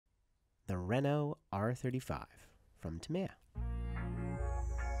the Renault R35 from Tamiya.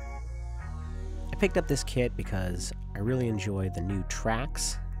 I picked up this kit because I really enjoy the new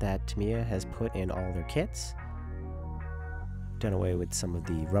tracks that Tamiya has put in all their kits. Done away with some of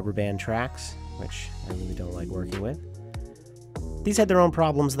the rubber band tracks, which I really don't like working with. These had their own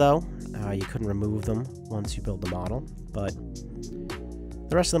problems though. You couldn't remove them once you build the model, but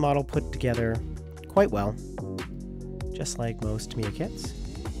the rest of the model put together quite well, just like most Tamiya kits.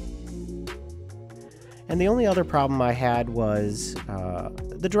 And the only other problem I had was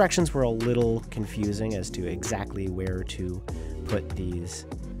the directions were a little confusing as to exactly where to put these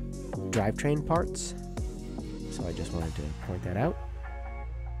drivetrain parts. So I just wanted to point that out.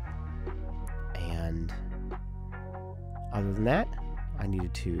 And other than that, I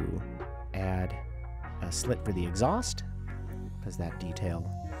needed to add a slit for the exhaust because that detail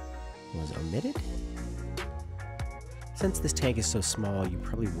was omitted. Since this tank is so small, you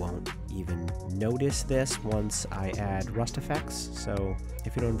probably won't even notice this once I add rust effects. So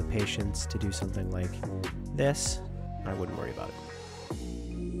if you don't have the patience to do something like this, I wouldn't worry about it.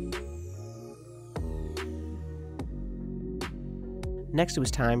 Next, it was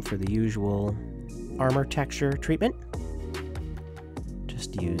time for the usual armor texture treatment.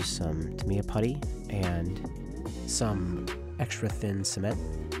 Just use some Tamiya putty and some extra thin cement.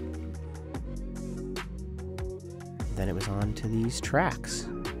 Then it was on to these tracks,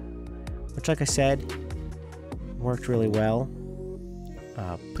 which, like I said, worked really well.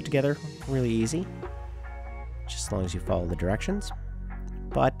 Put together really easy, just as long as you follow the directions.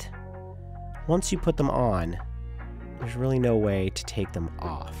 But once you put them on, there's really no way to take them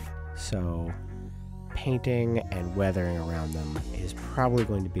off. So painting and weathering around them is probably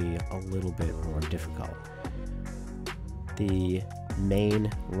going to be a little bit more difficult. The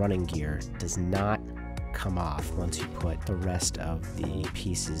main running gear does not come off once you put the rest of the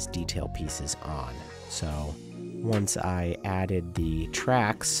pieces, detail pieces on. So once I added the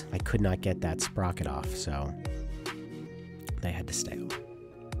tracks, I could not get that sprocket off, so they had to stay off.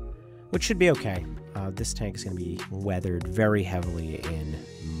 Which should be okay. This tank is going to be weathered very heavily in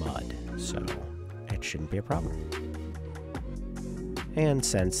mud, so it shouldn't be a problem. And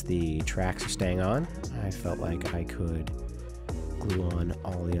since the tracks are staying on, I felt like I could glue on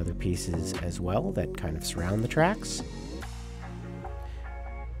all the other pieces as well that kind of surround the tracks.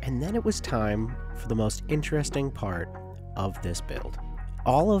 And then it was time for the most interesting part of this build.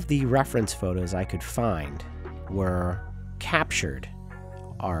 All of the reference photos I could find were captured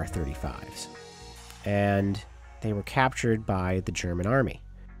R35s, and they were captured by the German army.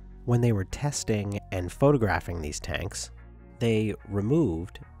 When they were testing and photographing these tanks, they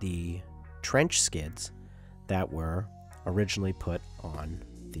removed the trench skids that were originally put on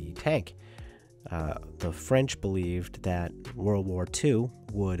the tank. The French believed that World War II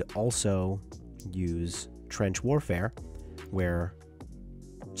would also use trench warfare, where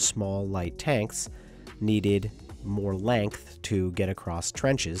small, light tanks needed more length to get across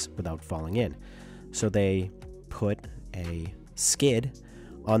trenches without falling in. So they put a skid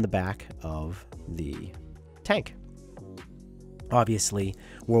on the back of the tank. Obviously,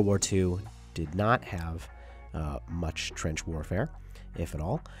 World War II did not have much trench warfare, if at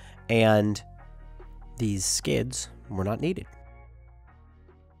all, and these skids were not needed.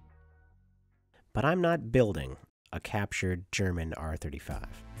 But I'm not building a captured German R35.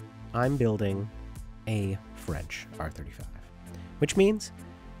 I'm building a French R35, which means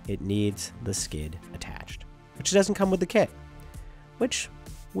it needs the skid attached, which doesn't come with the kit, which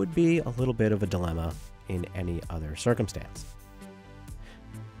would be a little bit of a dilemma in any other circumstance.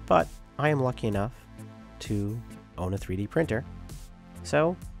 But I am lucky enough to own a 3D printer,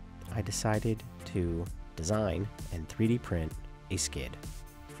 so I decided to design and 3D print a skid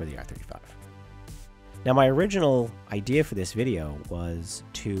for the R35. Now, my original idea for this video was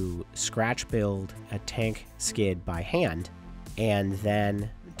to scratch build a tank skid by hand and then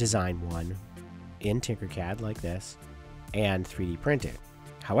design one in Tinkercad like this and 3D print it.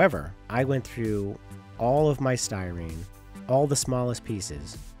 However, I went through all of my styrene, all the smallest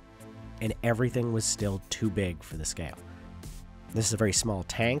pieces, and everything was still too big for the scale. This is a very small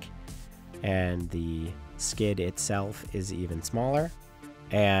tank, and the skid itself is even smaller,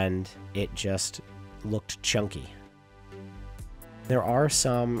 and it just looked chunky. There are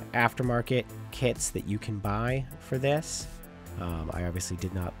some aftermarket kits that you can buy for this. I obviously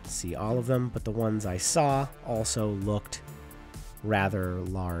did not see all of them, but the ones I saw also looked rather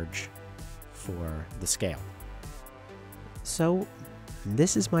large for the scale. So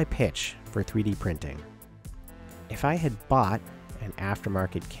this is my pitch for 3D printing. If I had bought an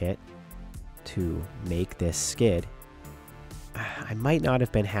aftermarket kit to make this skid, I might not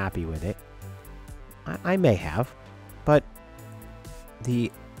have been happy with it. I may have, but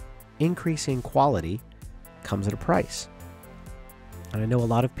the increasing quality comes at a price. And I know a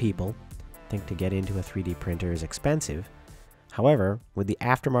lot of people think to get into a 3D printer is expensive. However, with the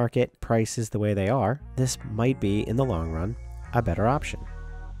aftermarket prices the way they are, this might be, in the long run, a better option.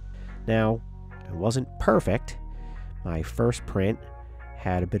 Now, it wasn't perfect. My first print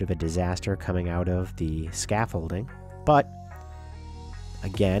had a bit of a disaster coming out of the scaffolding, but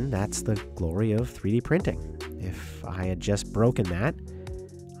again, that's the glory of 3D printing. If I had just broken that,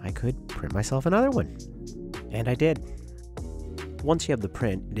 I could print myself another one. And I did. Once you have the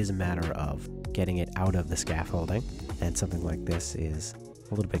print, it is a matter of getting it out of the scaffolding, and something like this is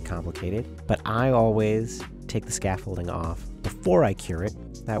a little bit complicated. But I always take the scaffolding off before I cure it.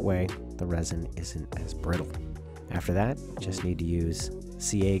 That way, the resin isn't as brittle. After that, you just need to use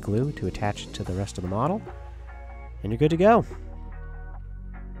CA glue to attach it to the rest of the model, and you're good to go.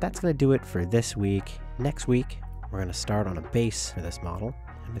 That's going to do it for this week. Next week, we're going to start on a base for this model,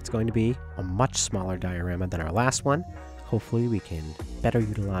 and it's going to be a much smaller diorama than our last one. Hopefully we can better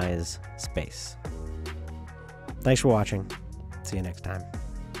utilize space. Thanks for watching. See you next time.